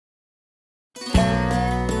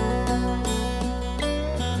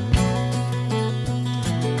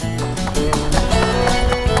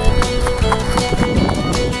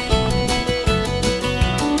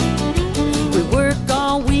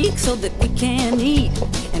so that we can eat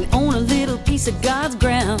and own a little piece of God's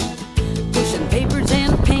ground. Pushing papers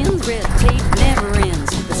and pens, red tape never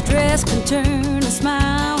ends. The stress can turn a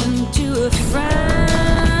smile into a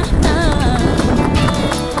frown.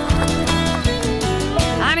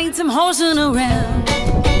 I need some horsing around.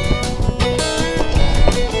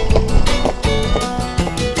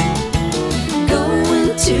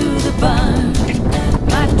 Going to the barn,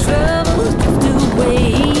 my troubles drift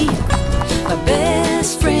away. My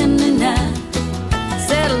best friend and I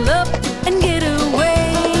settle up and get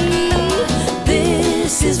away.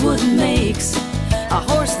 This is what makes a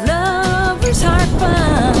horse lover's heart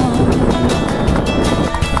bound.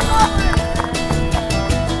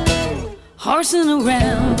 Horsing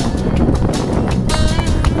around.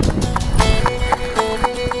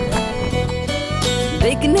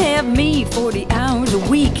 They can have me 40 hours a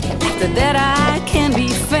week. After that I can be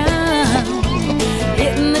found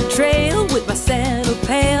hitting the trail with my saddle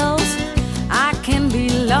pals. I can be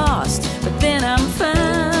lost, but then I'm found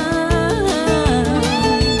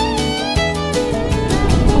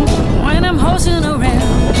when I'm horsing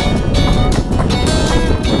around.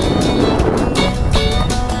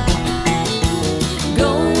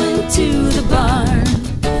 Going to the barn,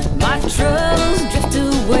 my troubles drift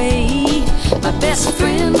away. My best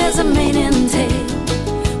friend has a mane and tail.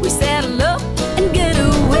 We saddle up and get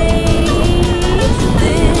away.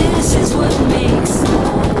 This is what makes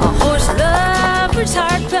a horse lover's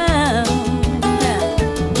heart pound.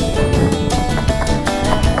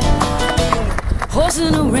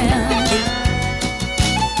 Horsing around.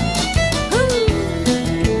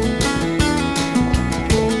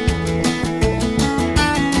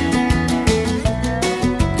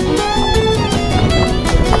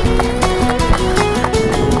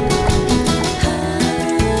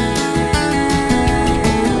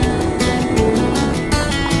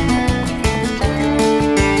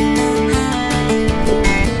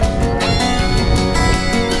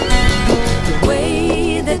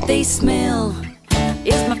 They smell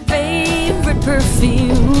is my favorite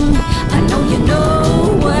perfume. I know you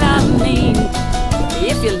know what I mean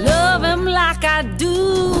if you love him like I do.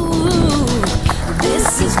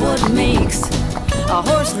 This is what makes a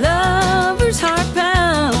horse lover's heart pound.